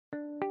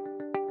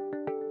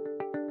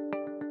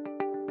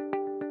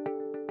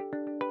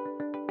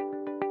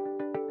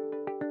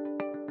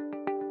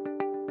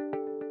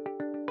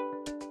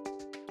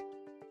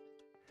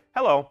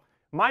Hello,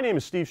 my name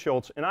is Steve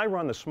Schultz and I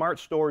run the Smart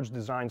Storage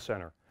Design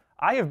Center.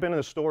 I have been in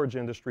the storage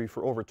industry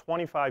for over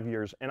 25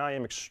 years and I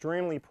am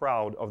extremely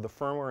proud of the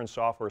firmware and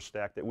software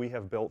stack that we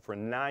have built for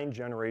 9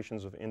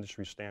 generations of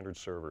industry standard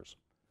servers.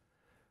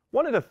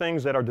 One of the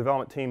things that our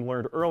development team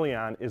learned early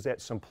on is that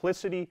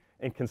simplicity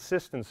and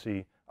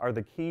consistency are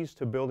the keys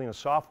to building a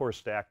software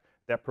stack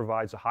that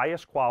provides the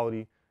highest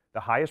quality, the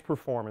highest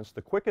performance,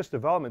 the quickest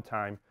development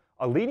time,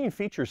 a leading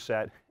feature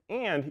set,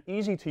 and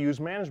easy to use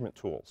management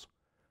tools.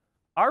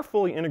 Our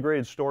fully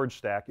integrated storage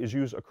stack is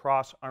used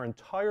across our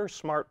entire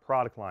Smart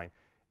product line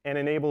and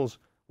enables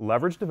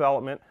leveraged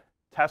development,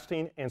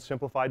 testing, and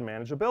simplified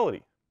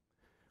manageability.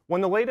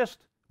 When the latest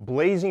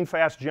blazing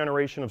fast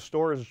generation of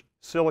storage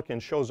silicon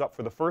shows up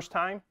for the first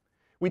time,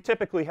 we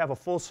typically have a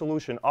full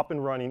solution up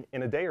and running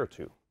in a day or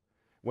two.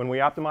 When we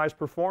optimize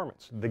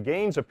performance, the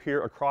gains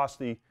appear across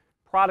the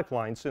product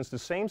line since the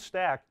same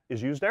stack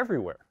is used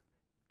everywhere.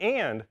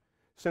 And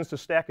since the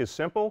stack is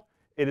simple,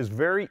 it is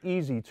very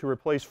easy to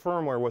replace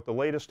firmware with the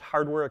latest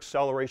hardware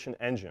acceleration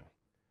engine.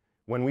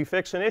 When we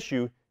fix an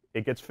issue,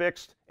 it gets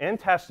fixed and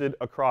tested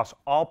across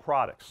all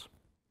products.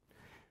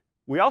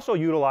 We also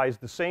utilize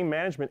the same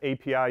management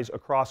APIs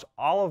across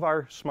all of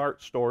our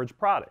Smart storage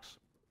products.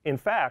 In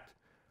fact,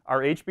 our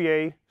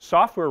HBA,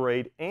 software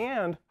RAID,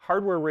 and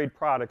hardware RAID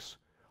products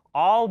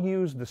all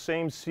use the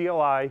same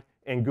CLI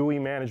and GUI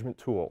management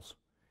tools.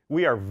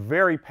 We are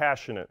very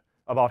passionate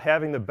about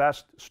having the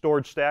best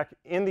storage stack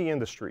in the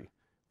industry.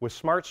 With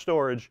Smart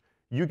Storage,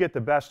 you get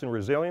the best in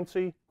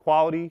resiliency,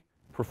 quality,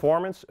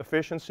 performance,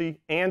 efficiency,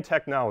 and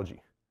technology.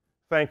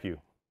 Thank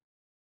you.